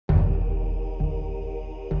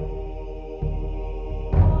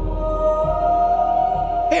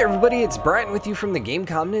everybody, it's Brian with you from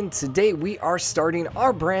TheGameCommon, and today we are starting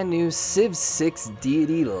our brand new Civ 6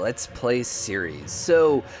 Deity Let's Play series.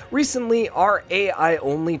 So, recently our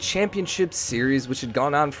AI-only championship series, which had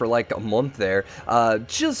gone on for like a month there,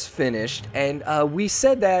 just finished, and we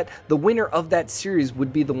said that the winner of that series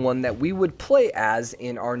would be the one that we would play as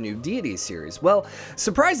in our new Deity series. Well,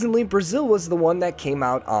 surprisingly, Brazil was the one that came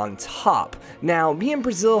out on top. Now, me and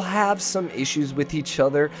Brazil have some issues with each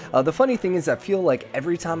other. The funny thing is I feel like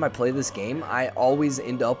every time I play this game, I always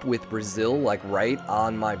end up with Brazil like right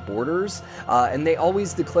on my borders, and they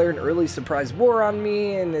always declare an early surprise war on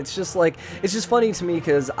me, and it's just funny to me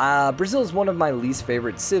because Brazil is one of my least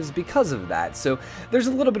favorite civs because of that. So there's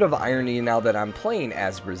a little bit of irony now that I'm playing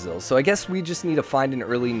as Brazil, so I guess we just need to find an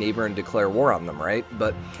early neighbor and declare war on them, right?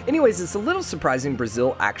 But anyways, it's a little surprising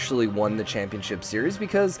Brazil actually won the championship series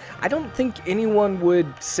because I don't think anyone would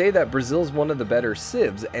say that Brazil's one of the better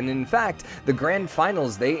civs, and in fact, the grand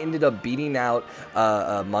finals, they ended up beating out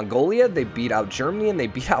Mongolia, they beat out Germany, and they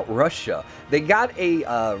beat out Russia. They got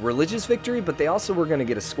a religious victory, but they also were going to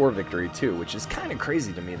get a score victory too, which is kind of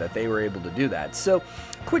crazy to me that they were able to do that. So,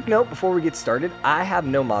 quick note before we get started, I have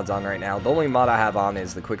no mods on right now. The only mod I have on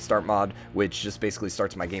is the quick start mod, which just basically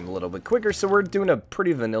starts my game a little bit quicker, so we're doing a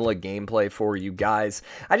pretty vanilla gameplay for you guys.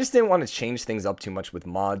 I just didn't want to change things up too much with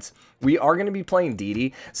mods. We are going to be playing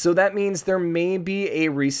Deity, so that means there may be a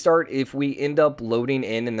restart if we end up loading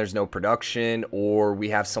in and there's no production, or we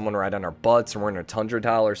have someone right on our butts, or we're in a tundra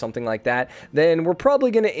tile or something like that. Then we're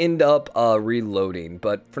probably going to end up reloading,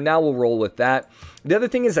 but for now we'll roll with that. The other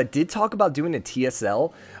thing is I did talk about doing a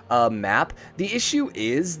TSL map. The issue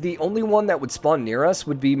is the only one that would spawn near us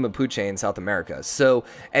would be Mapuche in South America. So,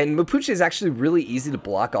 and Mapuche is actually really easy to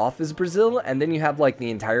block off as Brazil, and then you have like the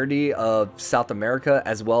entirety of South America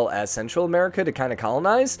as well as Central America to kind of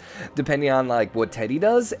colonize, depending on like what Teddy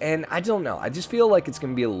does, and I don't know. I just feel like it's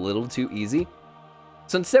going to be a little too easy.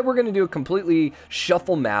 So instead, we're going to do a completely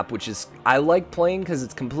shuffle map, which is, I like playing because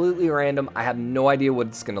it's completely random. I have no idea what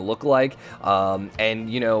it's going to look like, and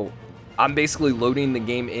you know, I'm basically loading the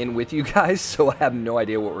game in with you guys, so I have no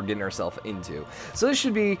idea what we're getting ourselves into. So this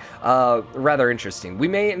should be rather interesting. We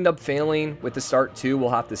may end up failing with the start too, we'll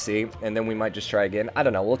have to see, and then we might just try again. I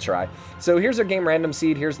don't know, we'll try. So here's our game random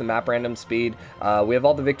seed, here's the map random speed. We have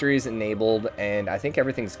all the victories enabled, and I think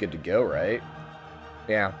everything's good to go, right?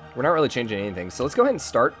 Yeah, we're not really changing anything, so let's go ahead and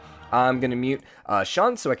start. I'm going to mute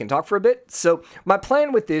Sean so I can talk for a bit. So my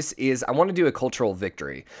plan with this is I want to do a cultural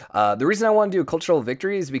victory. The reason I want to do a cultural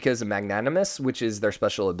victory is because of Magnanimous, which is their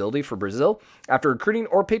special ability for Brazil. After recruiting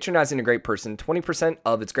or patronizing a great person, 20%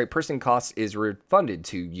 of its great person cost is refunded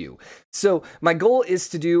to you. So my goal is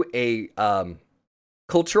to do a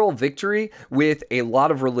cultural victory with a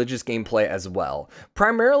lot of religious gameplay as well.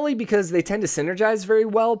 Primarily because they tend to synergize very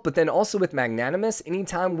well, but then also with Magnanimous,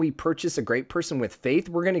 anytime we purchase a great person with faith,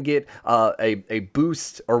 we're going to get a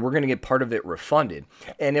boost, or we're going to get part of it refunded.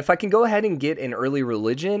 And if I can go ahead and get an early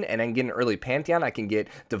religion, and I can get an early pantheon, I can get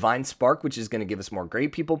divine spark, which is going to give us more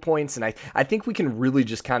great people points, and I think we can really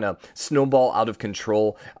just kind of snowball out of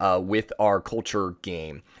control with our culture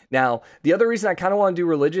game. Now, the other reason I kind of want to do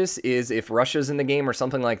religious is if Russia's in the game or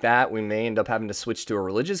something like that, we may end up having to switch to a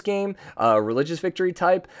religious game, a religious victory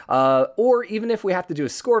type, or even if we have to do a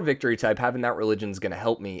score victory type, having that religion is going to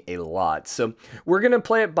help me a lot. So we're going to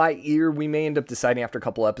play it by ear. We may end up deciding after a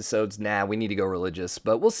couple episodes, nah, we need to go religious,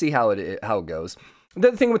 but we'll see how it goes. The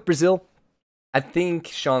other thing with Brazil, I think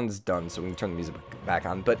Sean's done, so we can turn the music back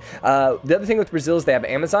on. But the other thing with Brazil is they have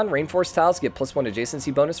Amazon rainforest tiles, get +1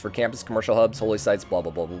 adjacency bonus for campus, commercial hubs, holy sites, blah,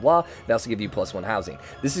 blah, blah, blah, blah. They also give you +1 housing.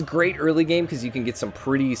 This is great early game because you can get some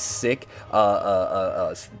pretty sick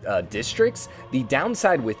districts. The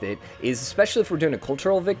downside with it is, especially if we're doing a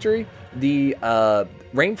cultural victory, the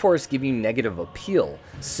rainforests give you negative appeal.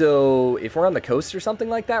 So if we're on the coast or something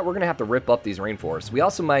like that, we're going to have to rip up these rainforests. We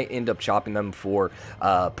also might end up chopping them for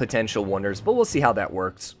potential wonders, but we'll see how that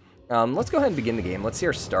works. Let's go ahead and begin the game. Let's see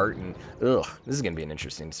our start, and ugh, this is going to be an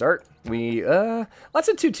interesting start. We, lots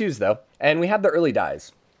of 2-2s though, and we have the early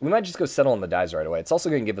dies. We might just go settle on the dies right away. It's also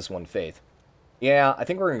going to give us 1 faith. Yeah, I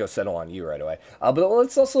think we're going to go settle on you right away. But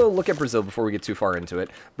let's also look at Brazil before we get too far into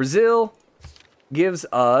it. Brazil gives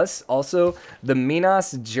us also the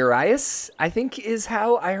Minas Gerais, I think is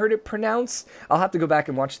how I heard it pronounced. I'll have to go back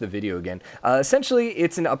and watch the video again. Essentially,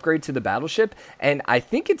 it's an upgrade to the battleship, and I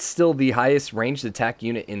think it's still the highest ranged attack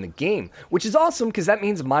unit in the game, which is awesome because that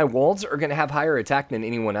means my walls are going to have higher attack than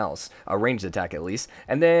anyone else, a ranged attack at least.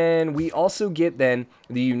 And then we also get then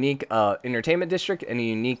the unique entertainment district and a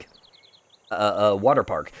unique water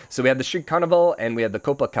park. So we have the Street Carnival and we have the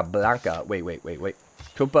Copacablanca. Wait.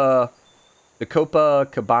 The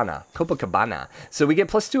Copacabana. So we get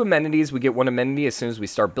 +2 amenities. We get 1 amenity as soon as we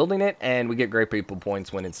start building it, and we get great people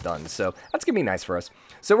points when it's done. So that's going to be nice for us.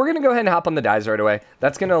 So we're going to go ahead and hop on the dyes right away.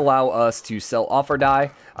 That's going to allow us to sell off our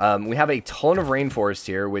dye. We have a ton of rainforest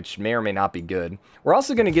here, which may or may not be good. We're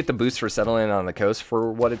also going to get the boost for settling on the coast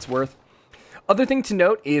for what it's worth. Other thing to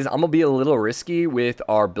note is I'm going to be a little risky with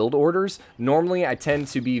our build orders. Normally, I tend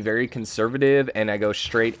to be very conservative and I go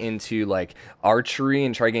straight into like archery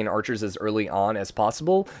and try to gain archers as early on as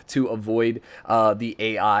possible to avoid the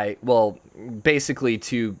AI, well, basically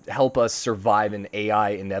to help us survive an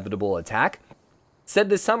AI inevitable attack. Said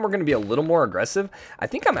this time we're going to be a little more aggressive. I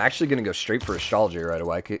think I'm actually going to go straight for astrology right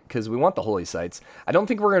away because we want the holy sites. I don't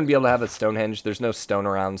think we're going to be able to have a Stonehenge. There's no stone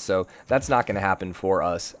around, so that's not going to happen for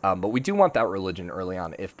us. But we do want that religion early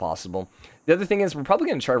on if possible. The other thing is we're probably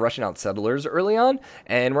going to try rushing out settlers early on,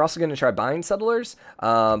 and we're also going to try buying settlers.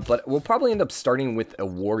 But we'll probably end up starting with a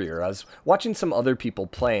warrior. I was watching some other people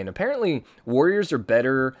play, and apparently warriors are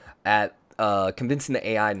better at convincing the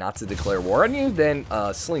AI not to declare war on you than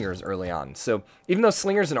slingers early on. So even though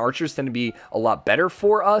slingers and archers tend to be a lot better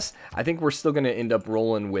for us, I think we're still going to end up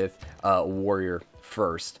rolling with a warrior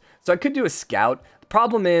first. So I could do a scout. The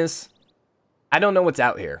problem is I don't know what's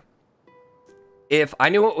out here. If I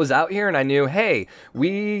knew what was out here and I knew, hey,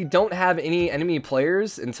 we don't have any enemy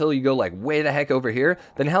players until you go like way the heck over here,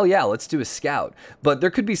 then hell yeah, let's do a scout. But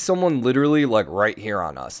there could be someone literally like right here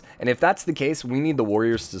on us. And if that's the case, we need the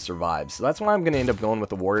warriors to survive. So that's why I'm going to end up going with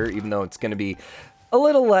the warrior, even though it's going to be a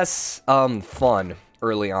little less fun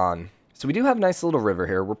early on. So we do have a nice little river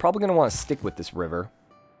here. We're probably going to want to stick with this river.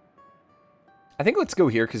 I think let's go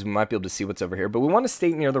here because we might be able to see what's over here. But we want to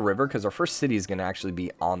stay near the river because our first city is going to actually be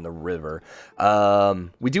on the river.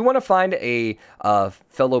 We do want to find a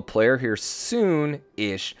fellow player here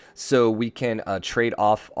soon-ish so we can trade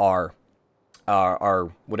off our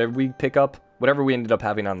whatever we pick up, whatever we ended up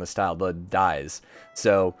having on this tile, the dyes.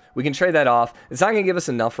 So we can trade that off. It's not going to give us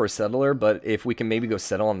enough for a settler, but if we can maybe go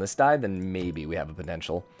settle on this dye, then maybe we have a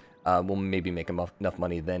potential. We'll maybe make enough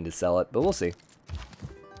money then to sell it, but we'll see.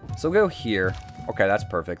 So go here. Okay, that's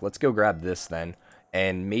perfect. Let's go grab this then.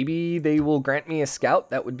 And maybe they will grant me a scout.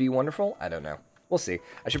 That would be wonderful. I don't know. We'll see.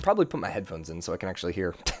 I should probably put my headphones in so I can actually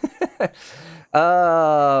hear.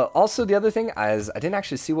 Also, the other thing is I didn't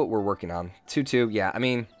actually see what we're working on. 2-2. Yeah, I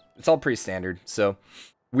mean, it's all pretty standard. So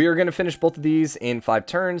we are going to finish both of these in 5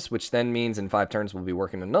 turns, which then means in 5 turns we'll be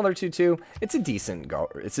working another 2-2. It's a decent go.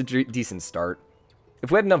 It's a decent start. If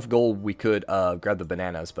we had enough gold, we could grab the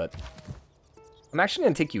bananas, but I'm actually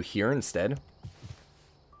going to take you here instead.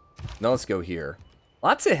 Now let's go here.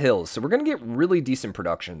 Lots of hills, so we're going to get really decent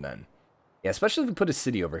production then. Yeah, especially if we put a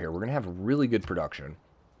city over here. We're going to have really good production.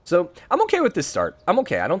 So I'm okay with this start. I'm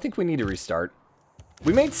okay. I don't think we need to restart.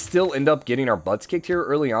 We may still end up getting our butts kicked here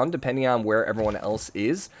early on, depending on where everyone else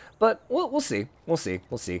is. But we'll see. We'll see.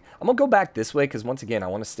 We'll see. I'm going to go back this way because, once again, I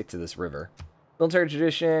want to stick to this river. Military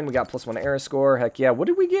tradition. We got +1 era score. Heck yeah. What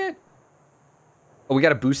did we get? Oh, we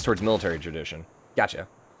got a boost towards military tradition. Gotcha.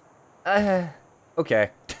 Okay.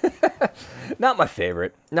 Not my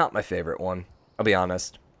favorite. Not my favorite one. I'll be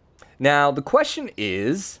honest. Now, the question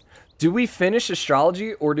is, do we finish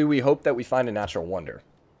astrology or do we hope that we find a natural wonder?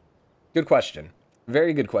 Good question.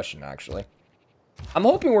 Very good question, actually. I'm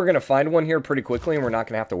hoping we're going to find one here pretty quickly and we're not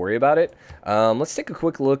going to have to worry about it. Let's take a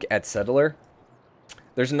quick look at settler.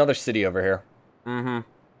 There's another city over here.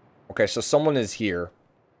 Okay, so someone is here.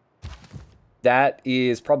 That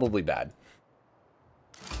is probably bad.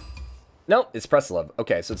 No, it's Preslov.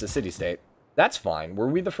 Okay, so it's a city-state. That's fine. Were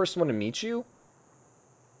we the first one to meet you?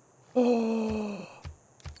 Oh.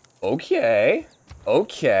 Okay.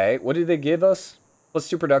 Okay. What did they give us?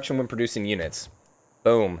 +2 production when producing units.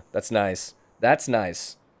 Boom. That's nice. That's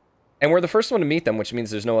nice. And we're the first one to meet them, which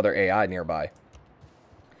means there's no other AI nearby.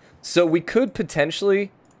 So we could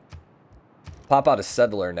potentially pop out a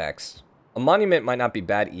settler next. A monument might not be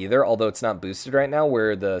bad either, although it's not boosted right now,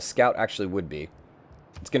 where the scout actually would be.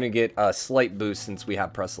 It's going to get a slight boost since we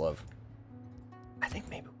have Preslov. I think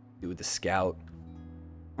maybe we'll do the scout.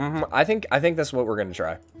 I think that's what we're going to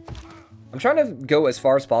try. I'm trying to go as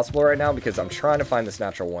far as possible right now because I'm trying to find this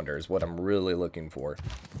natural wonder is what I'm really looking for.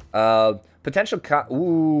 Potential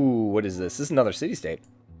ooh, what is this? This is another city-state.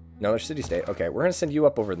 Another city-state. Okay, we're going to send you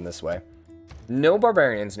up over this way. No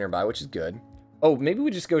barbarians nearby, which is good. Oh, maybe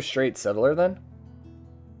we just go straight settler then?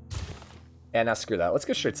 Yeah, now screw that. Let's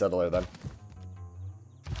go straight settler then.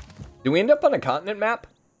 Do we end up on a continent map?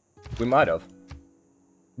 We might have.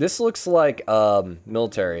 This looks like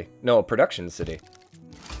military. No, a production city.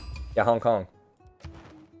 Yeah, Hong Kong.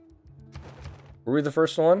 Were we the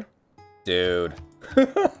first one? Dude.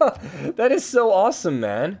 That is so awesome,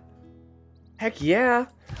 man. Heck yeah.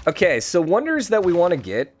 Okay, so wonders that we want to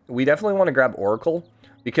get. We definitely want to grab Oracle,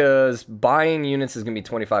 because buying units is going to be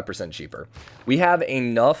 25% cheaper. We have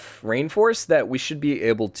enough rainforest that we should be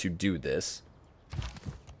able to do this.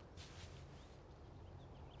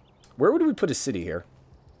 Where would we put a city here?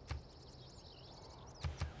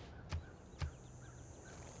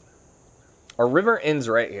 Our river ends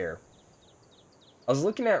right here. I was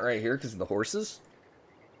looking at right here because of the horses,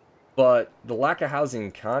 but the lack of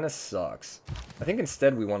housing kind of sucks. I think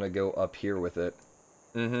instead we want to go up here with it.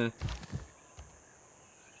 The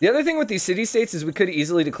other thing with these city-states is we could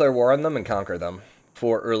easily declare war on them and conquer them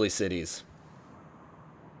for early cities.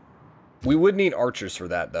 We would need archers for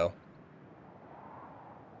that, though.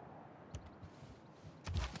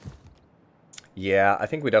 Yeah, I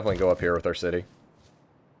think we definitely go up here with our city.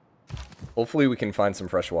 Hopefully we can find some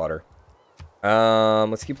fresh water.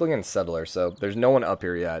 Let's keep looking at settler. So there's no one up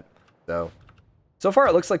here yet. So far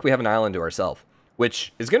it looks like we have an island to ourselves,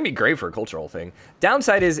 which is going to be great for a cultural thing.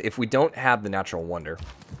 Downside is if we don't have the natural wonder.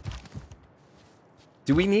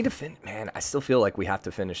 Do we need to Man, I still feel like we have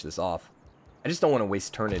to finish this off. I just don't want to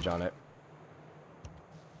waste turnage on it.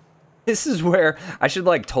 This is where I should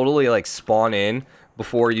like totally like spawn in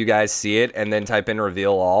before you guys see it and then type in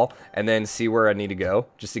reveal all and then see where I need to go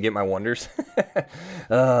just to get my wonders.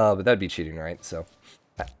 But that'd be cheating, right? So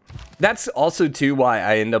that's also too why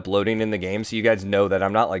I end up loading in the game, so you guys know that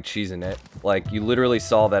I'm not like cheesing it. Like you literally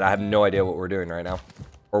saw that I have no idea what we're doing right now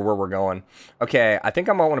or where we're going. Okay, I think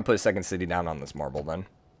I might want to put a second city down on this marble then.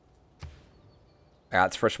 Yeah,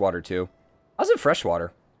 it's freshwater too. How's it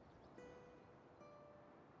freshwater?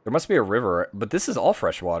 There must be a river, but this is all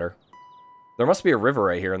freshwater. There must be a river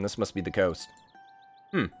right here, and this must be the coast.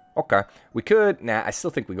 Okay. We could... Nah, I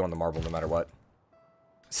still think we go on the marble no matter what.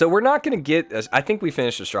 So we're not going to get... I think we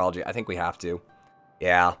finished astrology. I think we have to.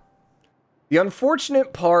 Yeah. The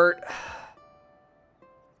unfortunate part...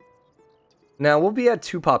 Now, we'll be at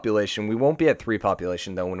 2 population. We won't be at 3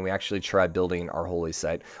 population, though, when we actually try building our holy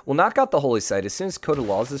site. We'll knock out the holy site. As soon as Code of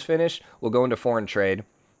Laws is finished, we'll go into foreign trade.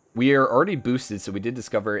 We are already boosted, so we did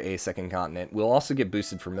discover a second continent. We'll also get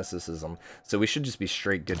boosted for mysticism, so we should just be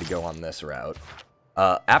straight good to go on this route.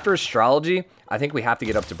 After astrology, I think we have to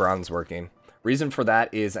get up to bronze working. Reason for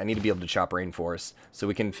that is I need to be able to chop rainforest, so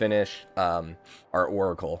we can finish our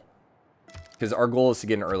oracle. Because our goal is to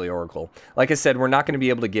get an early oracle. Like I said, we're not going to be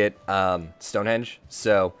able to get Stonehenge,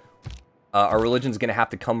 so our religion's going to have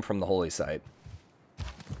to come from the holy site.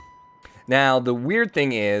 Now, the weird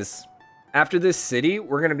thing is... After this city,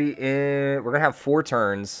 we're going to have 4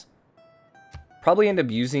 turns. Probably end up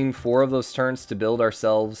using 4 of those turns to build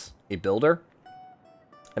ourselves a builder.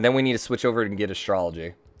 And then we need to switch over and get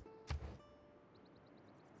astrology.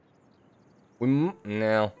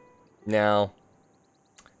 No. Yeah,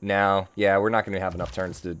 we're not going to have enough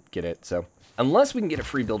turns to get it. So, unless we can get a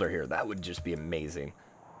free builder here, that would just be amazing.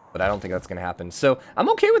 But I don't think that's going to happen. So, I'm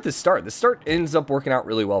okay with this start. This start ends up working out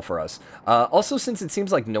really well for us. Also, since it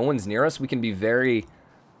seems like no one's near us, we can be very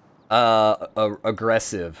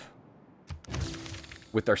aggressive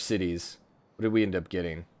with our cities. What did we end up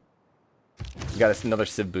getting? We got us another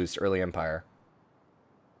civ boost, early empire.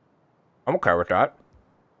 I'm okay with that.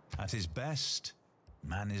 At his best,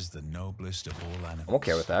 man is the noblest of all animals. I'm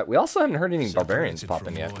okay with that. We also haven't heard any barbarians pop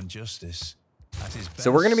in yet.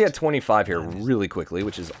 So we're going to be at 25 here really quickly,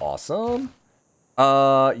 which is awesome.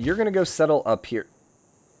 You're going to go settle up here.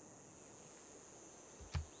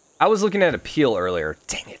 I was looking at appeal earlier.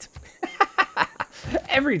 Dang it.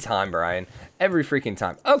 Every time, Brian. Every freaking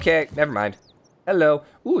time. Okay, never mind. Hello.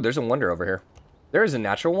 Ooh, there's a wonder over here. There is a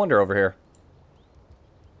natural wonder over here.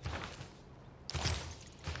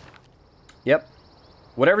 Yep.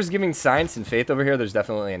 Whatever's giving science and faith over here, there's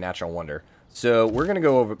definitely a natural wonder. So we're going to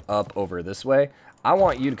go up over this way. I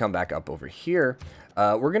want you to come back up over here.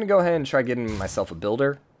 We're going to go ahead and try getting myself a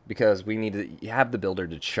builder because we need to have the builder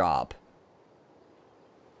to chop.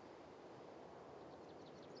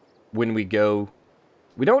 When we go...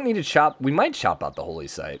 We don't need to chop... We might chop out the holy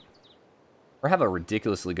site. Or have a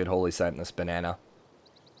ridiculously good holy site in this banana.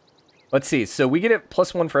 Let's see. So we get it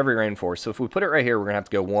 +1 for every rainforest. So if we put it right here, we're going to have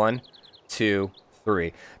to go 1, 2...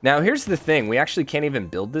 3. Now, here's the thing. We actually can't even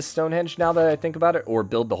build this Stonehenge now that I think about it, or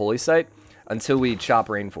build the holy site, until we chop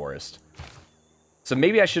rainforest. So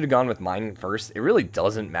maybe I should have gone with mine first. It really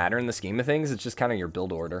doesn't matter in the scheme of things. It's just kind of your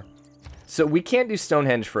build order. So we can't do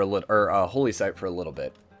Stonehenge for a little, or holy site for a little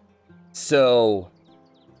bit. So,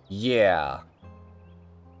 yeah.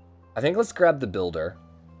 I think let's grab the builder.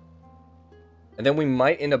 And then we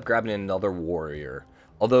might end up grabbing another warrior.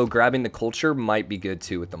 Although grabbing the culture might be good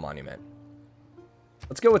too with the monument.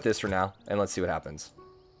 Let's go with this for now, and let's see what happens.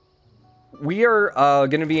 we are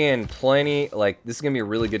going to be in plenty, like, this is going to be a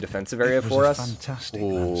really good defensive area for us. Fantastic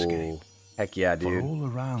Ooh, landscape. heck yeah, dude. All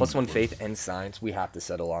around +1 faith and science. We have to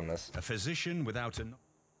settle on this. a physician without a...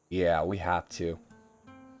 Yeah, we have to.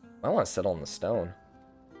 I want to settle on the stone.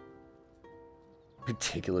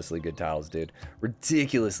 Ridiculously good tiles, dude.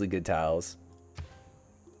 Ridiculously good tiles.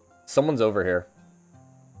 Someone's over here.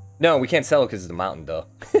 No, we can't settle because it's a mountain, duh.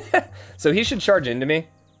 So he should charge into me,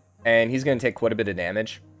 and he's going to take quite a bit of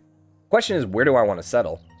damage. Question is, where do I want to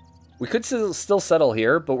settle? We could still settle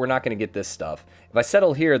here, but we're not going to get this stuff. If I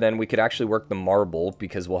settle here, then we could actually work the marble,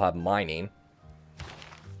 because we'll have mining.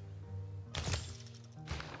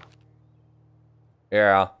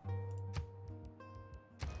 Yeah.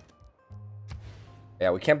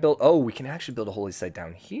 Yeah, we can't build... Oh, we can actually build a holy site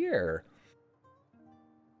down here.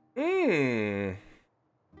 Hmm.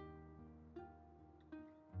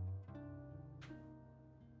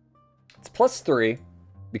 It's +3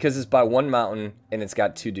 because it's by one mountain and it's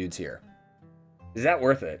got 2 dudes here. Is that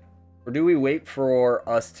worth it? Or do we wait for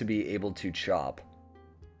us to be able to chop?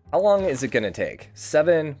 How long is it going to take?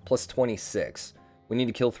 7 + 26. We need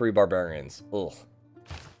to kill 3 barbarians. Ugh.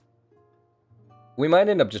 We might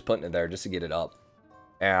end up just putting it there just to get it up.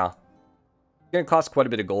 Yeah. It's going to cost quite a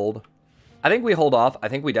bit of gold. I think we hold off. I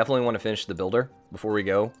think we definitely want to finish the builder before we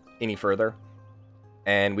go any further.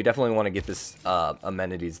 And we definitely want to get this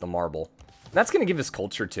amenities, the marble. And that's going to give us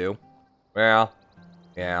culture too. Yeah.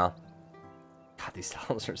 Yeah. God, these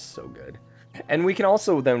tiles are so good. And we can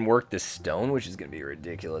also then work this stone, which is going to be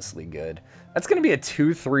ridiculously good. That's going to be a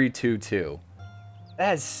 2-3-2-2.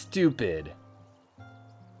 That is stupid.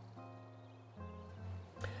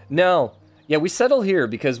 No. Yeah, we settle here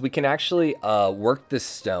because we can actually work this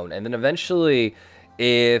stone. And then eventually,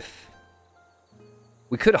 if...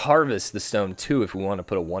 We could harvest the stone too if we want to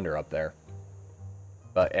put a wonder up there.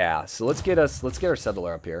 But yeah, so let's get our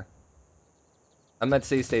settler up here. That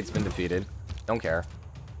city state's been defeated. Don't care.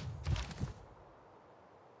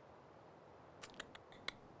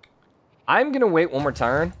 I'm gonna wait one more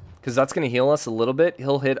turn because that's gonna heal us a little bit.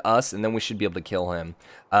 He'll hit us and then we should be able to kill him.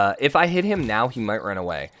 If I hit him now, he might run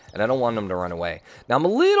away, and I don't want him to run away. Now I'm a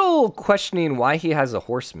little questioning why he has a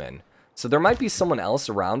horseman. So there might be someone else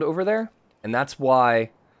around over there, and that's why.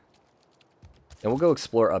 And we'll go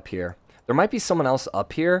explore up here. There might be someone else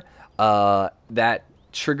up here that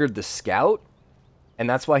triggered the scout, and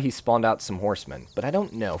that's why he spawned out some horsemen. But I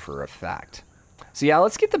don't know for a fact. So yeah,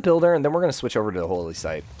 let's get the builder, and then we're going to switch over to the holy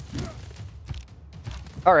site.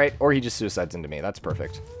 Alright, or he just suicides into me. That's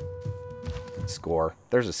perfect. Score.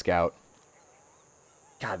 There's a scout.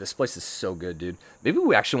 God, this place is so good, dude. Maybe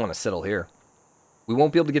we actually want to settle here. We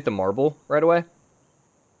won't be able to get the marble right away.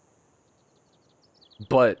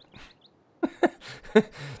 But...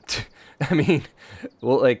 I mean,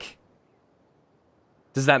 well, like,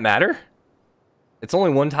 does that matter? It's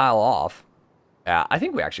only one tile off. Yeah, I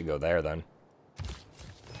think we actually go there then.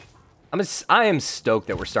 I am stoked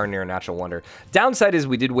that we're starting near a natural wonder. Downside is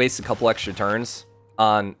we did waste a couple extra turns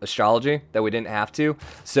on astrology that we didn't have to.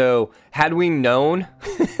 So had we known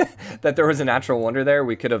that there was a natural wonder there,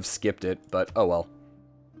 we could have skipped it. But oh well.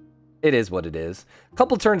 It is what it is. A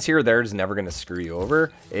couple turns here or there is never going to screw you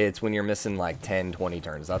over. It's when you're missing like 10, 20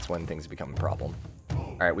 turns. That's when things become a problem.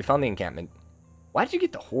 All right, we found the encampment. Why did you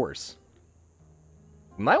get the horse?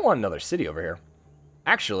 We might want another city over here.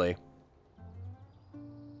 Actually.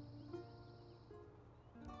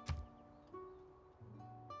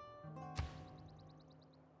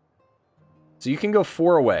 So you can go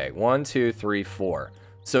 4 away. 1, 2, 3, 4.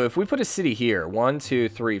 So if we put a city here, 1, 2,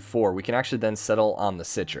 3, 4, we can actually then settle on the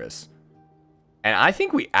citrus. And I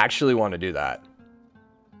think we actually want to do that.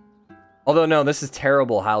 Although, no, this is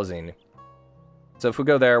terrible housing. So if we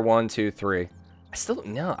go there, 1, 2, 3. I still,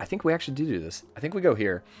 no, I think we actually do this. I think we go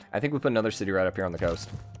here. I think we put another city right up here on the coast.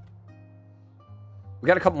 We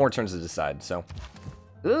got a couple more turns to decide, so.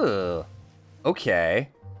 Ugh. Okay.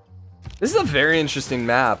 This is a very interesting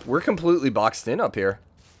map. We're completely boxed in up here.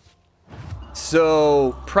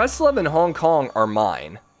 So, Breslau and Hong Kong are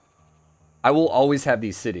mine. I will always have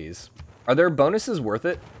these cities. Are their bonuses worth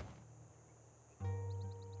it?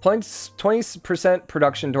 20%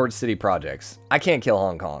 production towards city projects. I can't kill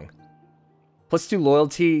Hong Kong. +2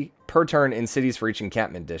 loyalty per turn in cities for each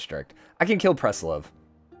encampment district. I can kill Breslau.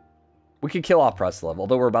 We could kill off Breslau,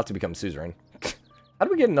 although we're about to become suzerain. How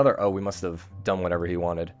do we get another? Oh, we must have done whatever he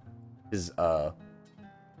wanted. His,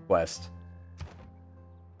 quest.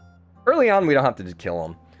 Early on, we don't have to kill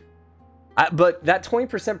him. But that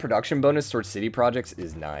 20% production bonus towards city projects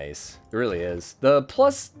is nice. It really is. The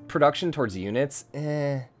plus production towards units,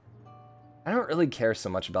 I don't really care so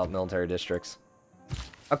much about military districts.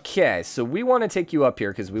 Okay, so we want to take you up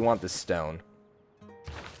here because we want the stone.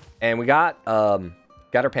 And we got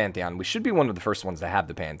our Pantheon. We should be one of the first ones to have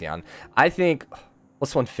the Pantheon. I think...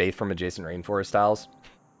 Let's one Faith from adjacent rainforest tiles.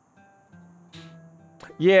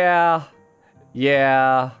 Yeah.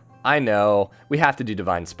 Yeah. I know. We have to do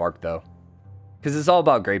Divine Spark, though. Because it's all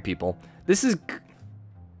about great people. This is...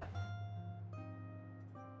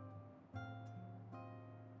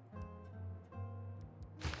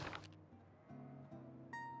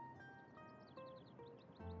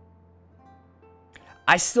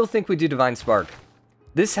 I still think we do Divine Spark.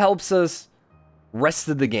 This helps us rest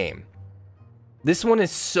of the game. This one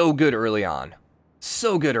is so good early on.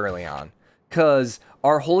 So good early on. Because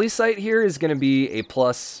our Holy Site here is going to be a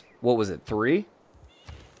plus, what was it, 3?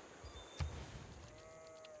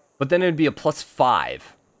 But then it would be a plus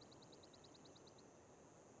 5.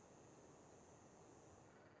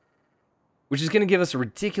 Which is going to give us a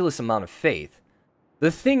ridiculous amount of faith.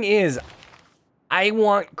 The thing is, I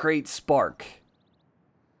want Great Spark.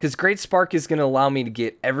 Because Great Spark is going to allow me to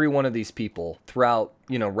get every one of these people throughout,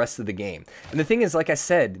 you know, rest of the game. And the thing is, like I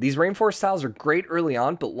said, these rainforest tiles are great early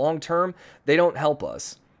on, but long term, they don't help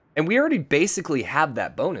us. And we already basically have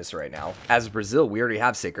that bonus right now. As Brazil, we already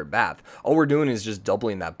have Sacred Bath. All we're doing is just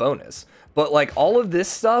doubling that bonus. But, like, all of this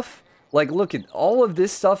stuff, like, look at, all of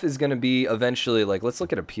this stuff is going to be eventually, like, let's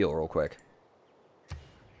look at Appeal real quick.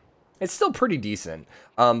 It's still pretty decent,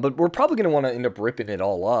 but we're probably going to want to end up ripping it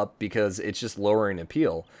all up because it's just lowering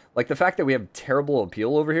appeal. Like, the fact that we have terrible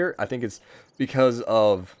appeal over here, I think it's because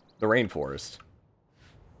of the rainforest.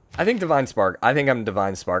 I think Divine Spark. I think I'm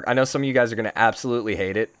Divine Spark. I know some of you guys are going to absolutely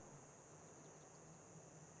hate it.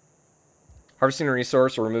 Harvesting a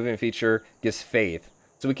resource or removing a feature gives faith.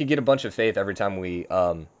 So we could get a bunch of faith every time we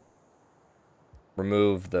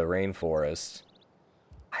remove the rainforest.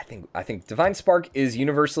 I think Divine Spark is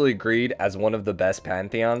universally agreed as one of the best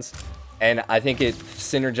Pantheons, and I think it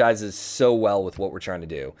synergizes so well with what we're trying to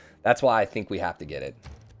do. That's why I think we have to get it.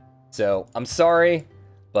 So, I'm sorry,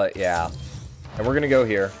 but yeah. And we're going to go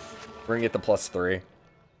here. We're going to get the plus 3.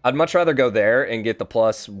 I'd much rather go there and get the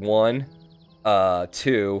plus 1,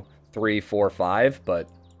 2, 3, 4, 5, but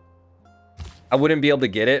I wouldn't be able to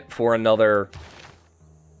get it for another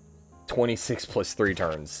 26 plus 3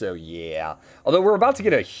 turns, so yeah. Although we're about to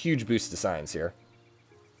get a huge boost to science here.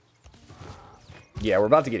 Yeah, we're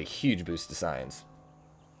about to get a huge boost to science.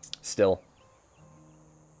 Still.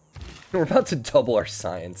 We're about to double our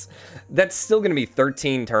science. That's still going to be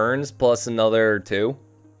 13 turns plus another 2.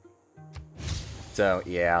 So,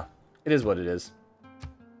 yeah. It is what it is.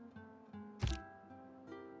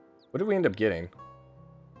 What did we end up getting?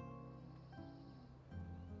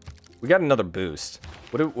 We got another boost.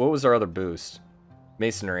 What was our other boost?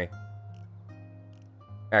 Masonry.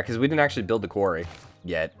 Yeah, because we didn't actually build the quarry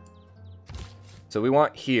yet. So we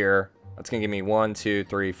want here. That's going to give me 1, 2,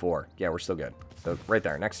 3, 4. Yeah, we're still good. So right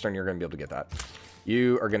there. Next turn, you're going to be able to get that.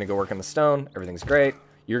 You are going to go work on the stone. Everything's great.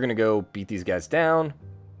 You're going to go beat these guys down.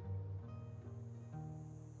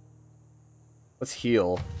 Let's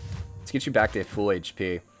heal. Let's get you back to full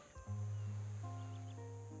HP.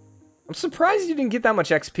 I'm surprised you didn't get that much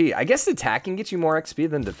XP. I guess attacking gets you more XP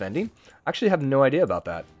than defending. I actually have no idea about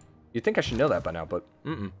that. You'd think I should know that by now, but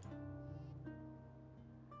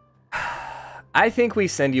I think we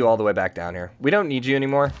send you all the way back down here. We don't need you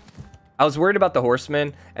anymore. I was worried about the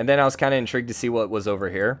horsemen, and then I was kind of intrigued to see what was over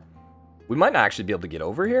here. We might not actually be able to get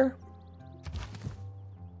over here.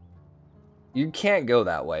 You can't go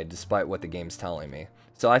that way, despite what the game's telling me.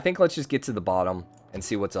 So I think let's just get to the bottom and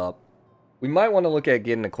see what's up. We might want to look at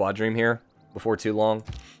getting a quadream here before too long.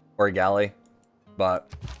 Or a galley.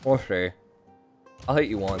 But, we'll see. I'll hit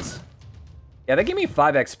you once. Yeah, that gave me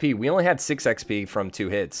 5 XP. We only had 6 XP from 2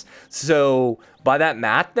 hits. So, by that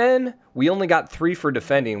math then, we only got 3 for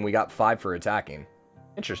defending. We got 5 for attacking.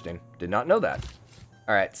 Interesting. Did not know that.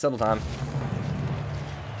 Alright, settle time.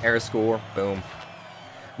 Era score. Boom.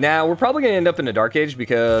 Now, we're probably going to end up in a Dark Age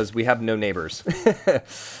because we have no neighbors.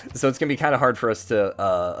 So it's going to be kind of hard for us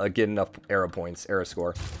to get enough era points, era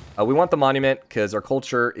score. We want the monument because our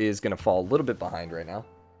culture is going to fall a little bit behind right now.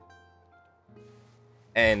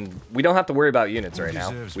 And we don't have to worry about units right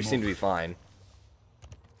now. We seem to be fine.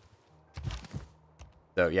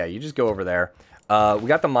 So yeah, you just go over there. We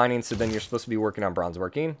got the mining, so then you're supposed to be working on bronze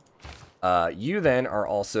working. You then are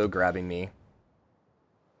also grabbing me.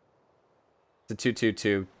 It's a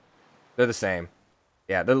 2-2-2. They're the same.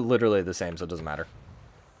 Yeah, they're literally the same, so it doesn't matter.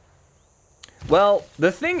 Well,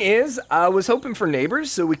 the thing is, I was hoping for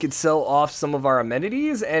neighbors so we could sell off some of our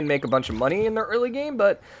amenities and make a bunch of money in the early game,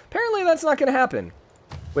 but apparently that's not going to happen.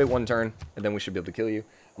 Wait 1 turn, and then we should be able to kill you.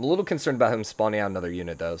 I'm a little concerned about him spawning out another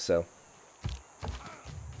unit, though, so...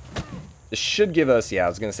 This should give us, yeah, I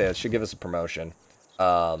was going to say, it should give us a promotion.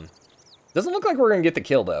 Doesn't look like we're going to get the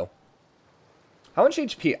kill, though. How much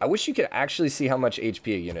HP? I wish you could actually see how much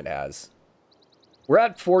HP a unit has. We're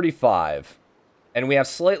at 45, and we have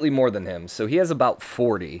slightly more than him, so he has about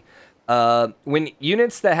 40. When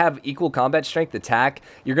units that have equal combat strength attack,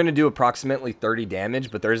 you're going to do approximately 30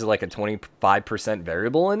 damage, but there's like a 25%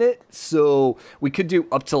 variable in it, so we could do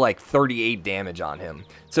up to like 38 damage on him.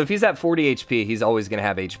 So if he's at 40 HP, he's always going to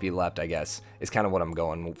have HP left, I guess, is kind of what I'm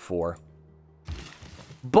going for.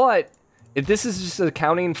 But if this is just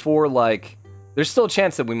accounting for, like, there's still a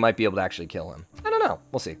chance that we might be able to actually kill him. I don't know.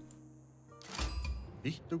 We'll see.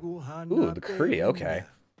 Ooh, the Kree. Okay.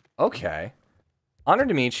 Okay. Honored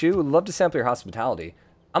to meet you. Would love to sample your hospitality.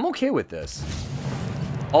 I'm okay with this.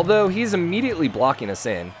 Although he's immediately blocking us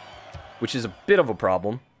in, which is a bit of a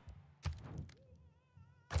problem.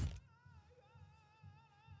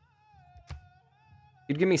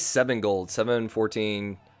 He'd give me 7 gold. 7,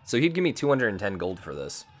 14. So he'd give me 210 gold for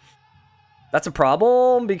this. That's a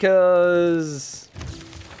problem because...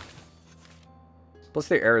 Plus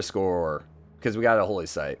their era score. Because we got a holy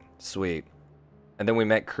site. Sweet. And then we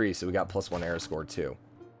met Kree, so we got +1 era score too.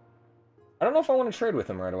 I don't know if I want to trade with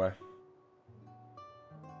him right away.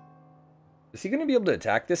 Is he going to be able to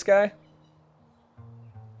attack this guy?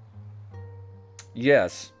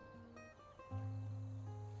 Yes.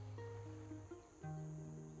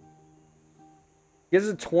 He has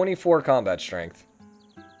a 24 combat strength.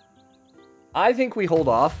 I think we hold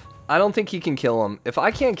off. I don't think he can kill him. If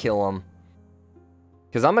I can't kill him,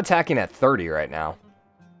 because I'm attacking at 30 right now.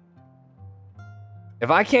 If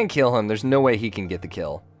I can't kill him, there's no way he can get the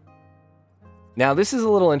kill. Now, this is a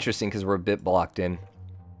little interesting because we're a bit blocked in.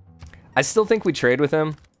 I still think we trade with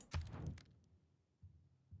him.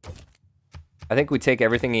 I think we take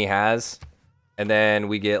everything he has, and then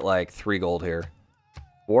we get like 3 gold here.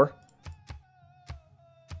 4?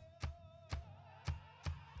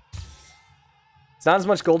 It's not as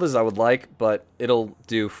much gold as I would like, but it'll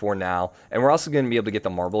do for now. And we're also going to be able to get the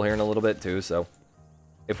marble here in a little bit too, so...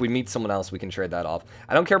 If we meet someone else, we can trade that off.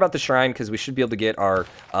 I don't care about the shrine because we should be able to get our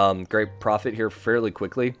great profit here fairly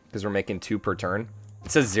quickly because we're making 2 per turn.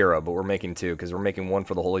 It says 0, but we're making 2 because we're making 1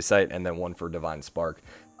 for the holy site and then 1 for divine spark.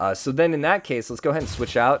 So then in that case, let's go ahead and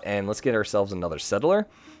switch out and let's get ourselves another settler.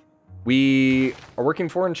 We are working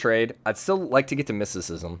foreign trade. I'd still like to get to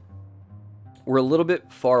mysticism. We're a little bit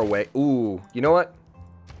far away. Ooh, you know what?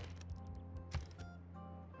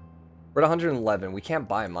 We're at 111. We can't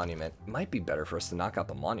buy a monument. It might be better for us to knock out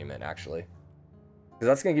the monument, actually. Because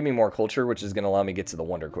that's going to give me more culture, which is going to allow me to get to the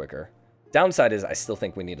wonder quicker. Downside is I still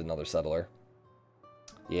think we need another settler.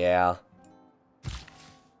 Yeah.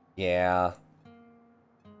 Yeah.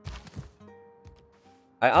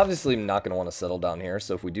 I obviously am not going to want to settle down here,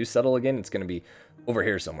 so if we do settle again, it's going to be over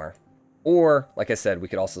here somewhere. Or, like I said, we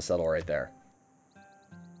could also settle right there.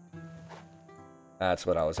 That's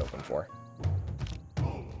what I was hoping for.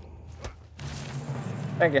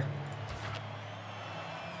 Thank you.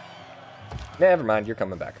 Never mind, you're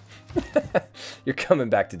coming back. You're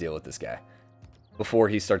coming back to deal with this guy. Before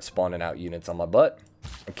he starts spawning out units on my butt.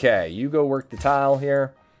 Okay, you go work the tile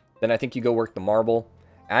here. Then I think you go work the marble.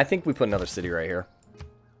 And I think we put another city right here.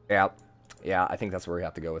 Yeah. Yeah, I think that's where we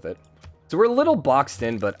have to go with it. So we're a little boxed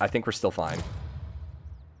in, but I think we're still fine.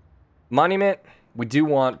 Monument, we do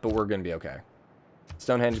want, but we're going to be okay.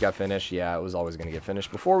 Stonehenge got finished. Yeah, it was always going to get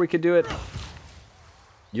finished before we could do it.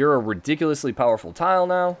 You're a ridiculously powerful tile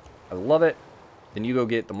now. I love it. Then you go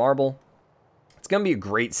get the marble. It's going to be a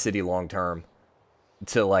great city long term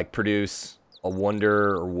to like produce a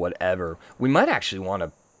wonder or whatever. We might actually want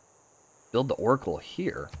to build the oracle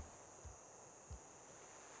here.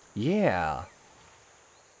 Yeah.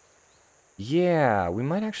 Yeah, we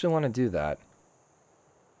might actually want to do that.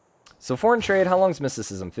 So foreign trade, how long's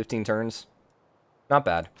mysticism? 15 turns? Not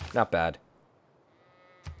bad. Not bad.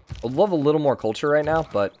 I'd love a little more culture right now,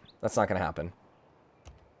 but that's not going to happen.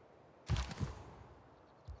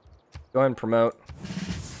 Go ahead and promote.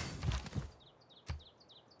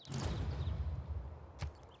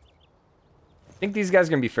 I think these guys are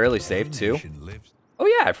going to be fairly safe, too. Oh,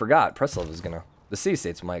 yeah, I forgot. Preslov is going to... The city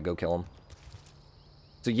states might go kill him.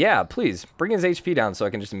 So, yeah, please, bring his HP down so I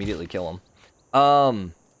can just immediately kill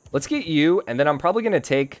him. Let's get you, and then I'm probably going to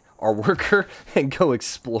take our worker and go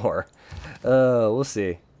explore. We'll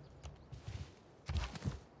see.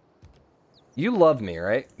 You love me,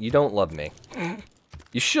 right? You don't love me.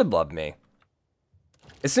 You should love me.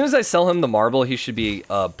 As soon as I sell him the marble, he should be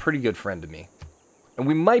a pretty good friend to me. And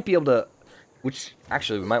we might be able to... Which,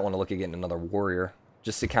 actually, we might want to look at getting another warrior.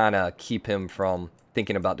 Just to kind of keep him from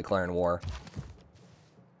thinking about declaring war.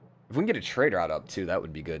 If we can get a trader out up too, that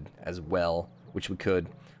would be good as well, which we could.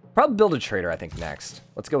 Probably build a trader, I think, next.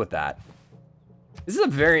 Let's go with that. This is a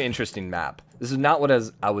very interesting map. This is not what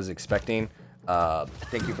I was expecting.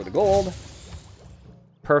 Thank you for the gold.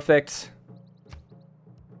 Perfect.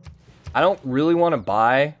 I don't really want to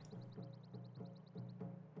buy.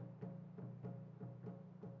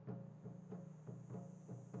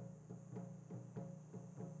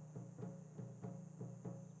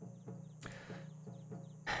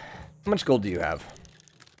 How much gold do you have?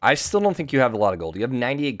 I still don't think you have a lot of gold. You have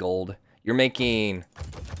 98 gold. You're making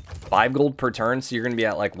 5 gold per turn, so you're going to be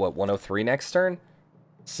at, like, what, 103 next turn?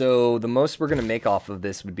 So the most we're going to make off of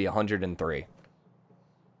this would be 103.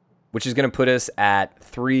 Which is going to put us at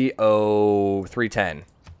 310.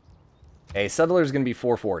 A settler is going to be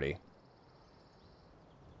 440.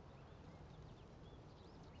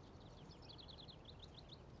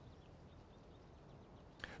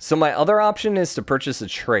 So my other option is to purchase a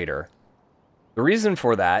trader. The reason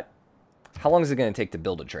for that, how long is it going to take to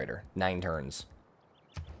build a trader? 9 turns.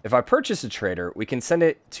 If I purchase a trader, we can send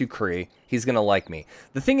it to Kree. He's going to like me.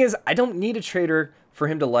 The thing is, I don't need a trader for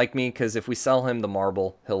him to like me, because if we sell him the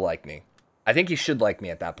marble, he'll like me. I think he should like me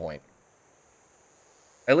at that point.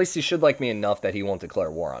 At least he should like me enough that he won't declare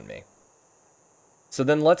war on me. So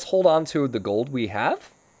then let's hold on to the gold we have.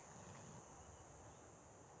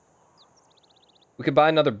 We could buy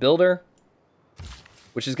another builder,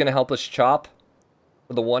 which is going to help us chop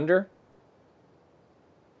for the wonder.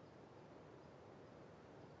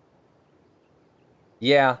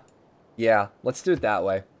 Yeah, let's do it that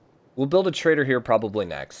way. We'll build a trader here probably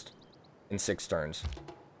next in 6 turns.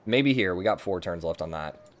 Maybe here. We got 4 turns left on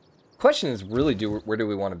that. Question is really, where do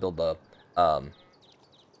we want to build the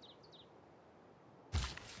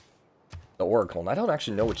Oracle? And I don't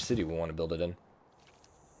actually know which city we want to build it in.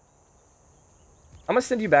 I'm going to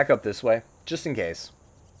send you back up this way, just in case.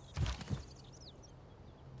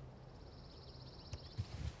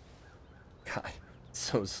 God,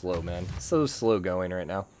 so slow, man. So slow going right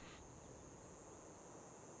now.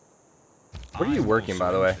 What are you working,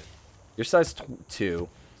 by the way? You're size 2. So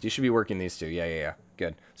you should be working these 2. Yeah.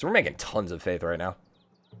 Good. So we're making tons of faith right now.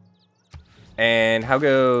 And how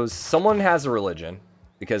goes... Someone has a religion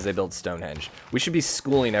because they built Stonehenge. We should be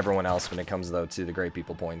schooling everyone else when it comes, though, to the great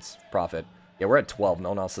people points. Profit. Yeah, we're at 12. No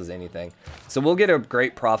one else says anything. So we'll get a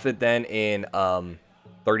great profit then in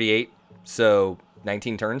 38. So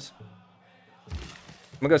 19 turns. I'm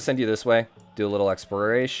going to go send you this way. Do a little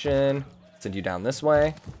exploration. Send you down this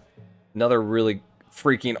way. Another really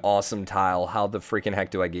freaking awesome tile. How the freaking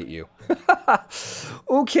heck do I get you?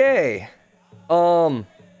 Okay. 1,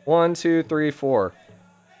 2, 3, 4.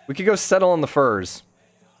 We could go settle on the furs.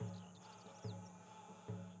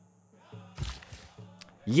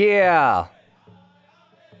 Yeah.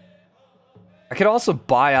 I could also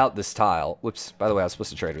buy out this tile. Whoops. By the way, I was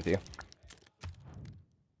supposed to trade with you.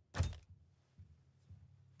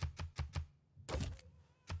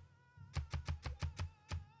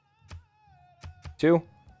 Two?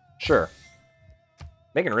 Sure.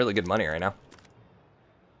 Making really good money right now.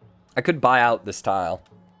 I could buy out this tile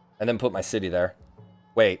and then put my city there.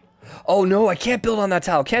 Wait. Oh no, I can't build on that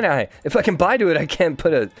tile, can I? If I can buy to it, I can't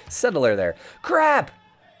put a settler there. Crap!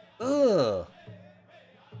 Ugh.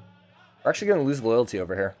 We're actually going to lose loyalty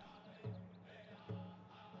over here.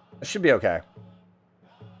 It should be okay.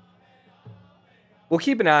 We'll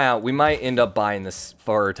keep an eye out. We might end up buying this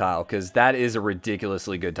fur tile, because that is a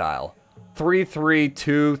ridiculously good tile. 3, 3,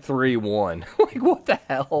 2, 3, 1. Like, what the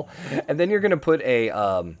hell? And then you're going to put a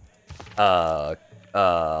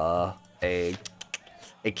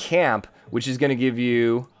camp, which is going to give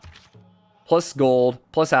you plus gold,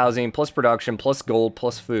 plus housing, plus production, plus gold,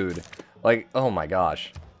 plus food. Like, oh my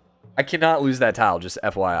gosh. I cannot lose that tile, just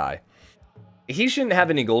FYI. He shouldn't have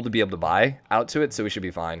any gold to be able to buy out to it, so we should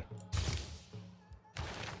be fine.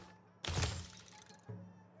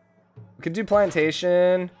 We could do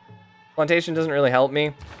plantation. Plantation doesn't really help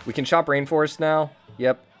me. We can chop rainforest now.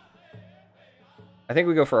 Yep. I think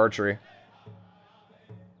we go for archery.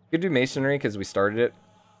 We could do masonry because we started it.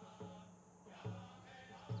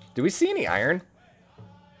 Do we see any iron?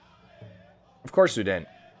 Of course we didn't.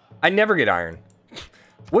 I never get iron.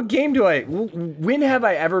 What game do I... When have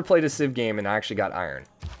I ever played a Civ game and I actually got iron?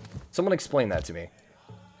 Someone explain that to me.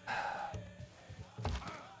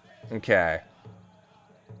 Okay.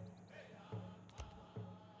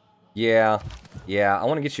 Yeah. I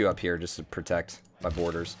want to get you up here just to protect my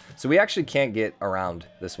borders. So we actually can't get around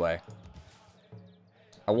this way.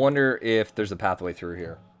 I wonder if there's a pathway through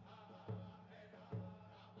here.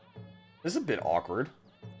 This is a bit awkward.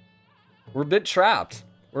 We're a bit trapped.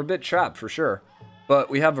 We're a bit trapped for sure. But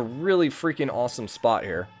we have a really freaking awesome spot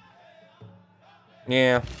here.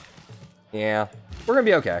 Yeah. Yeah. We're gonna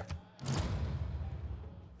be okay.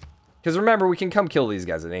 Because remember, we can come kill these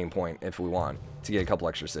guys at any point if we want to get a couple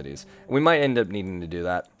extra cities. We might end up needing to do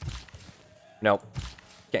that. Nope.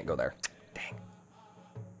 Can't go there. Dang.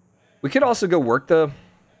 We could also go work the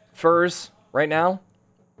furs right now.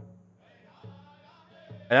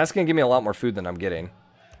 And that's going to give me a lot more food than I'm getting.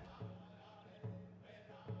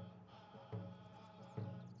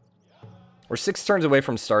 We're 6 turns away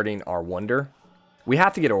from starting our wonder. We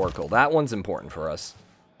have to get Oracle. That one's important for us.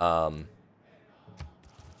 Other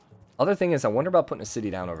thing is, I wonder about putting a city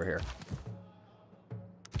down over here.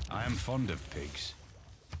 I am fond of pigs.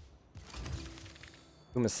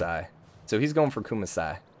 Kumasai. So he's going for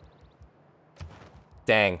Kumasai.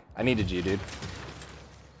 Dang, I needed you, dude.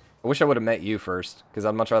 I wish I would have met you first, because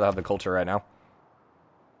I'd much rather have the culture right now.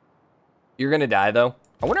 You're gonna die, though.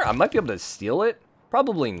 I wonder, I might be able to steal it.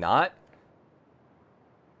 Probably not.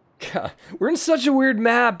 God, we're in such a weird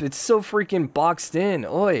map. It's so freaking boxed in.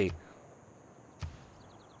 Oi.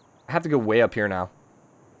 I have to go way up here now.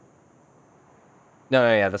 No,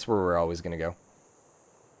 yeah, that's where we're always gonna go.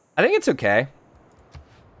 I think it's okay.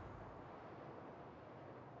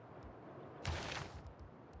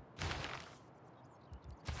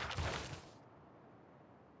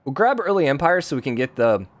 We'll grab early empire so we can get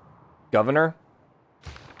the governor.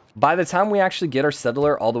 By the time we actually get our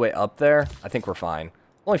settler all the way up there, I think we're fine.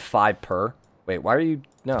 Only 5 per. Wait, why are you...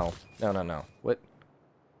 No. No, no, no. What?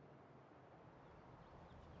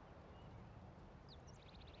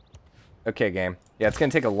 Okay, game. Yeah, it's going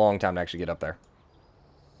to take a long time to actually get up there.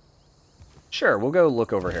 Sure, we'll go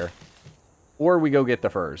look over here. Or we go get the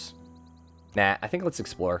furs. Nah, I think let's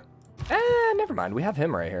explore. Never mind. We have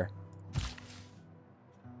him right here.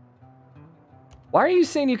 Why are you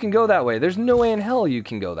saying you can go that way? There's no way in hell you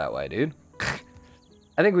can go that way, dude.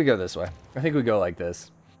 I think we go this way. I think we go like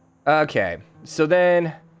this. Okay, so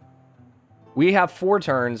then we have 4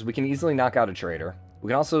 turns. We can easily knock out a trader. We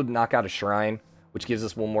can also knock out a shrine, which gives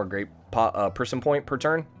us 1 more great person point per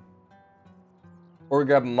turn. Or we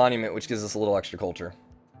grab a monument, which gives us a little extra culture.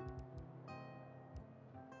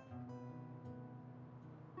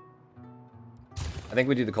 I think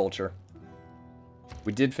we do the culture.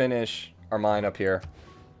 We did finish our mine up here.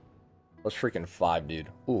 Let's freaking 5, dude.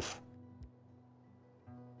 Oof.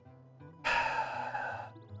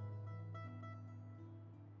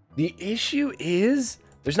 The issue is,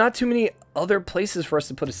 there's not too many other places for us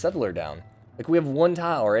to put a settler down. Like, we have 1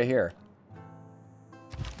 tile right here.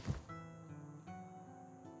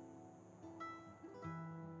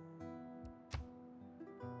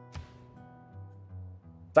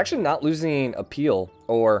 It's actually not losing appeal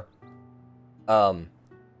or,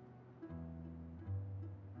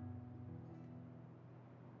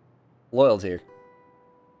 loyalty.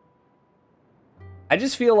 I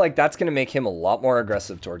just feel like that's going to make him a lot more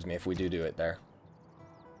aggressive towards me if we do it there.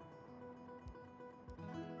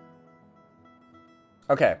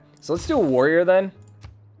 Okay, so let's do a warrior then,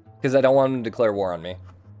 because I don't want him to declare war on me.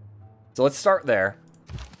 So let's start there.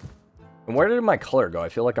 And where did my color go? I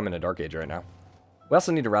feel like I'm in a dark age right now. We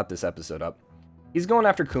also need to wrap this episode up. He's going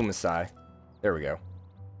after Kumasai. There we go.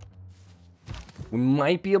 We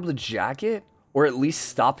might be able to jack it, or at least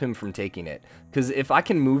stop him from taking it. Because if I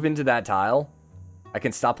can move into that tile, I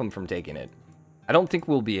can stop him from taking it. I don't think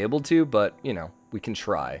we'll be able to, but, you know, we can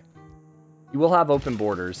try. He will have open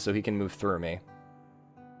borders, so he can move through me.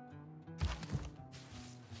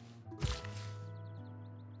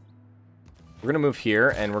 We're going to move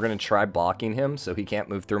here, and we're going to try blocking him so he can't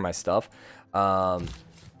move through my stuff. And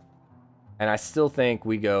I still think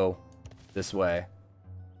we go this way.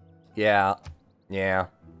 Yeah. Yeah.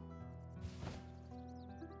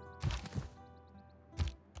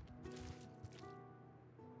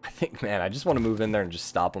 I think, man, I just want to move in there and just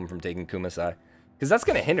stop him from taking Kumasai. Because that's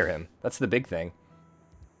going to hinder him. That's the big thing.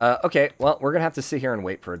 Okay, well, we're going to have to sit here and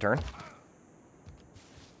wait for a turn.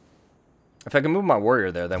 If I can move my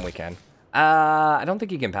warrior there, then we can. I don't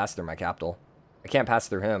think he can pass through my capital. I can't pass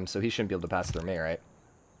through him, so he shouldn't be able to pass through me, right?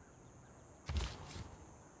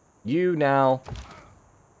 You now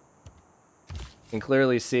can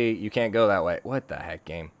clearly see you can't go that way. What the heck,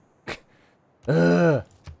 game? Ugh,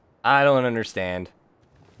 I don't understand.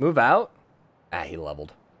 Move out? Ah, he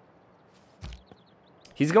leveled.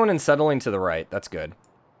 He's going and settling to the right. That's good.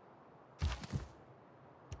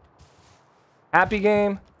 Happy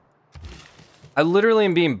game? I literally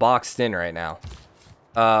am being boxed in right now.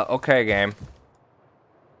 Okay, game.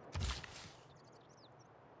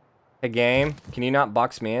 Hey, game. Can you not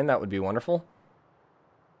box me in? That would be wonderful.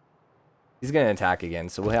 He's going to attack again,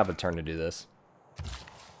 so we'll have a turn to do this.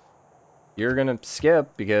 You're going to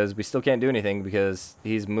skip because we still can't do anything because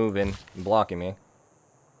he's moving and blocking me.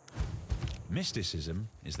 Mysticism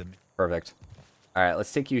is the... Perfect. All right,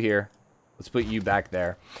 let's take you here. Let's put you back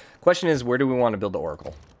there. Question is, where do we want to build the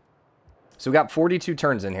Oracle? So we got 42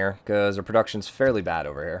 turns in here, because our production's fairly bad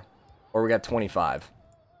over here. Or we got 25.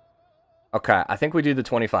 Okay, I think we do the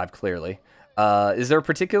 25, clearly. Is there a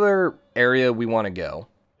particular area we want to go?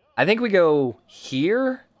 I think we go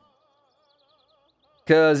here.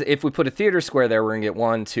 Because if we put a theater square there, we're going to get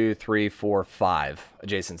 1, 2, 3, 4, 5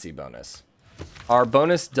 adjacency bonus. Our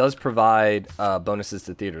bonus does provide bonuses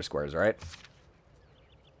to theater squares, right?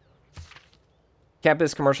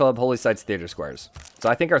 Campus, commercial hub, holy sites, theater squares. So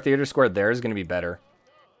I think our theater square there is going to be better.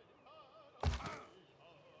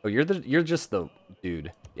 Oh, you're just the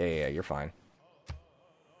dude. Yeah, you're fine.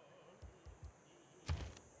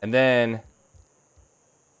 And then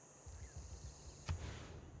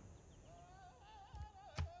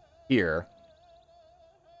here.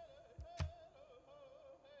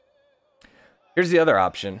 Here's the other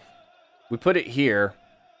option. We put it here.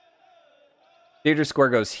 Theater square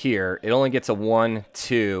goes here. It only gets a 1,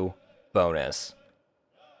 2 bonus.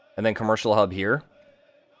 And then commercial hub here.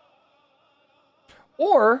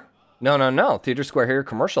 Or, no. Theater square here,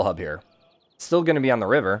 commercial hub here. It's still going to be on the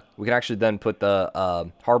river. We can actually then put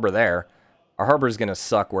the harbor there. Our harbor is going to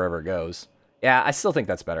suck wherever it goes. Yeah, I still think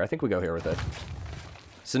that's better. I think we go here with it.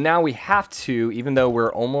 So now we have to, even though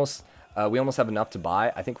we're almost, we almost have enough to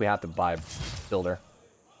buy, I think we have to buy builder.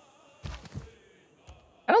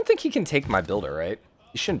 I don't think he can take my builder, right?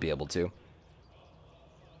 He shouldn't be able to.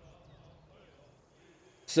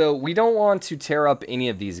 So we don't want to tear up any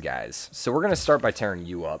of these guys. So we're going to start by tearing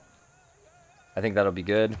you up. I think that'll be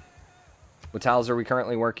good. What tiles are we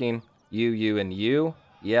currently working? You, and you.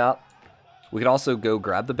 Yeah. We could also go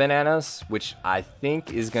grab the bananas, which I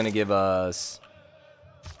think is going to give us...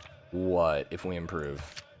 what if we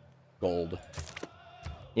improve? Gold.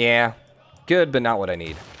 Yeah. Good, but not what I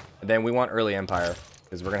need. And then we want early empire.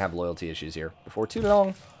 Because we're going to have loyalty issues here. Before too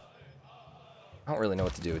long. I don't really know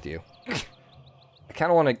what to do with you. I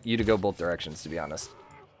kind of want you to go both directions, to be honest.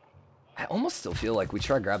 I almost still feel like we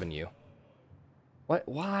try grabbing you. What?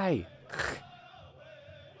 Why?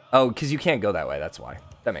 Oh, because you can't go that way. That's why.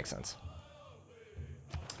 That makes sense.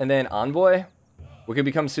 And then envoy. We could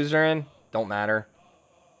become suzerain. Don't matter.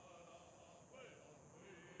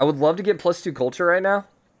 I would love to get +2 culture right now.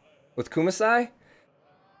 With Kumasai.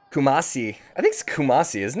 Kumasi. I think it's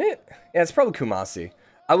Kumasi, isn't it? Yeah, it's probably Kumasi.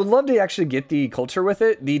 I would love to actually get the culture with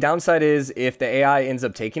it. The downside is if the AI ends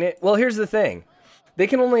up taking it. Well, here's the thing. They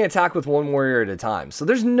can only attack with 1 warrior at a time. So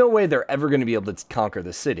there's no way they're ever going to be able to conquer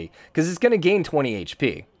the city. Because it's going to gain 20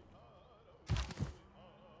 HP.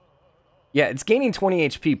 Yeah, it's gaining 20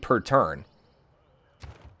 HP per turn.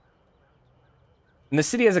 And the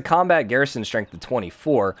city has a combat garrison strength of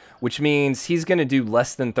 24, which means he's going to do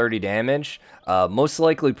less than 30 damage. Most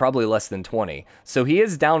likely, probably less than 20. So he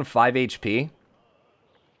is down 5 HP.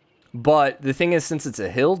 But the thing is, since it's a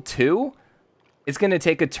hill, too, it's going to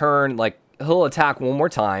take a turn, like, he'll attack one more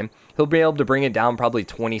time. He'll be able to bring it down probably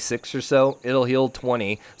 26 or so. It'll heal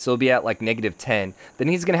 20, so it'll be at, like, -10. Then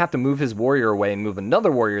he's going to have to move his warrior away and move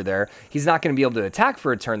another warrior there. He's not going to be able to attack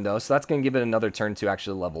for a turn, though, so that's going to give it another turn to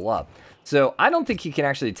actually level up. So I don't think he can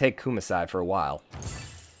actually take Kumasai for a while.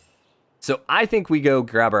 So I think we go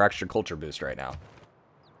grab our extra culture boost right now.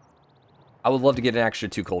 I would love to get an extra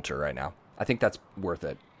 2 culture right now. I think that's worth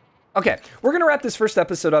it. Okay, we're going to wrap this first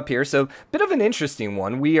episode up here. So, bit of an interesting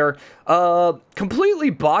one. We are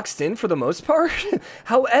completely boxed in for the most part.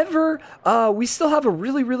 However, we still have a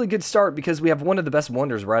really, really good start because we have one of the best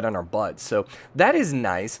wonders right on our butt. So, that is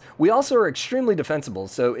nice. We also are extremely defensible.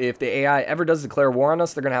 So, if the AI ever does declare war on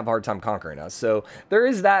us, they're going to have a hard time conquering us. So, there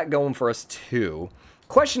is that going for us too.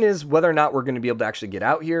 Question is whether or not we're going to be able to actually get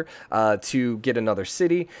out here to get another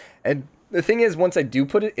city. And the thing is, once I do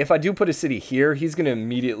put it, if I do put a city here, he's going to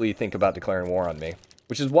immediately think about declaring war on me.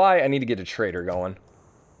 Which is why I need to get a trader going.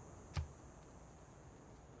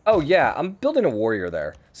 Oh yeah, I'm building a warrior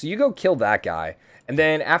there. So you go kill that guy. And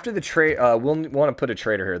then after the trade, we'll want to put a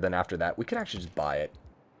trader here. Then after that, we could actually just buy it.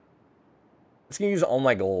 It's going to use all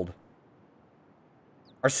my gold.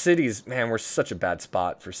 Our cities, man, we're such a bad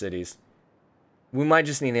spot for cities. We might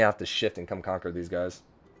just need to have to shift and come conquer these guys.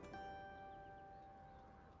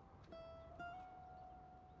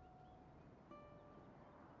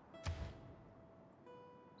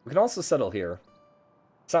 We can also settle here.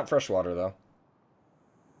 It's not freshwater, though.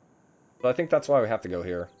 But I think that's why we have to go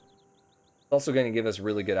here. It's also going to give us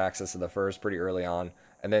really good access to the furs pretty early on.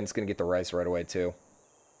 And then it's going to get the rice right away, too.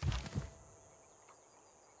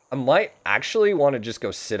 I might actually want to just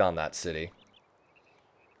go sit on that city.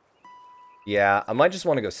 Yeah, I might just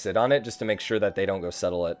want to go sit on it just to make sure that they don't go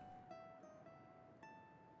settle it.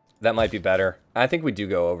 That might be better. I think we do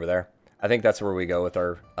go over there. I think that's where we go with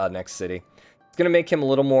our next city. It's going to make him a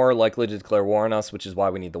little more likely to declare war on us, which is why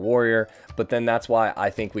we need the warrior. But then that's why I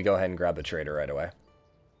think we go ahead and grab the trader right away.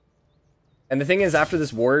 And the thing is, after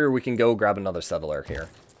this warrior, we can go grab another settler here.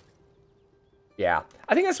 Yeah,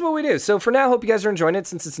 I think that's what we do. So for now, hope you guys are enjoying it.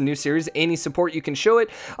 Since it's a new series, any support you can show it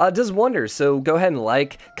does wonders. So go ahead and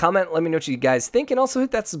like, comment, let me know what you guys think, and also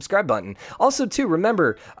hit that subscribe button. Also, too,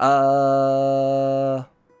 remember, I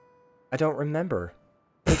don't remember.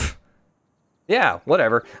 Yeah,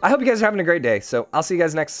 whatever. I hope you guys are having a great day. So I'll see you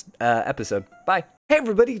guys next episode. Bye. Hey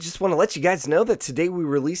everybody, just want to let you guys know that today we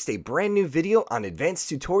released a brand new video on advanced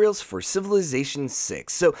tutorials for Civilization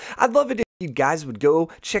 6. So I'd love it if you guys would go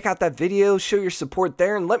check out that video, show your support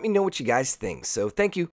there, and let me know what you guys think. So thank you.